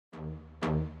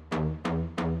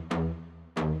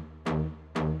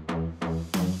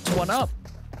one up.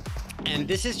 And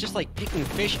this is just like picking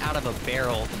fish out of a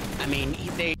barrel. I mean,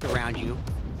 they around you.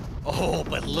 Oh,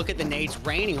 but look at the nades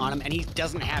raining on him, and he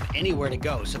doesn't have anywhere to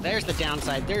go. So there's the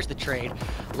downside, there's the trade.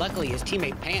 Luckily, his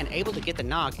teammate Pan able to get the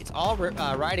knock. It's all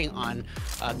riding on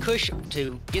Kush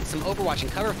to get some Overwatch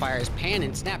and cover fire as Pan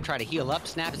and Snap try to heal up.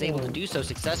 Snap is able to do so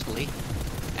successfully.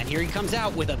 And here he comes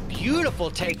out with a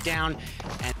beautiful takedown.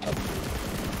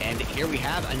 And here we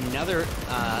have another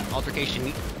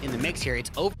altercation in the mix here.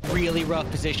 It's a really rough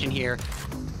position here.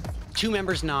 2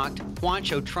 members knocked.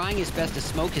 Juancho trying his best to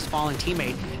smoke his fallen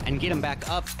teammate and get him back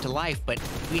up to life, but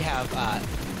we have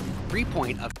 3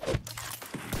 point of.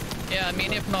 Yeah, I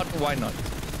mean, if not, why not?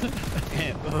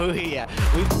 Oh yeah.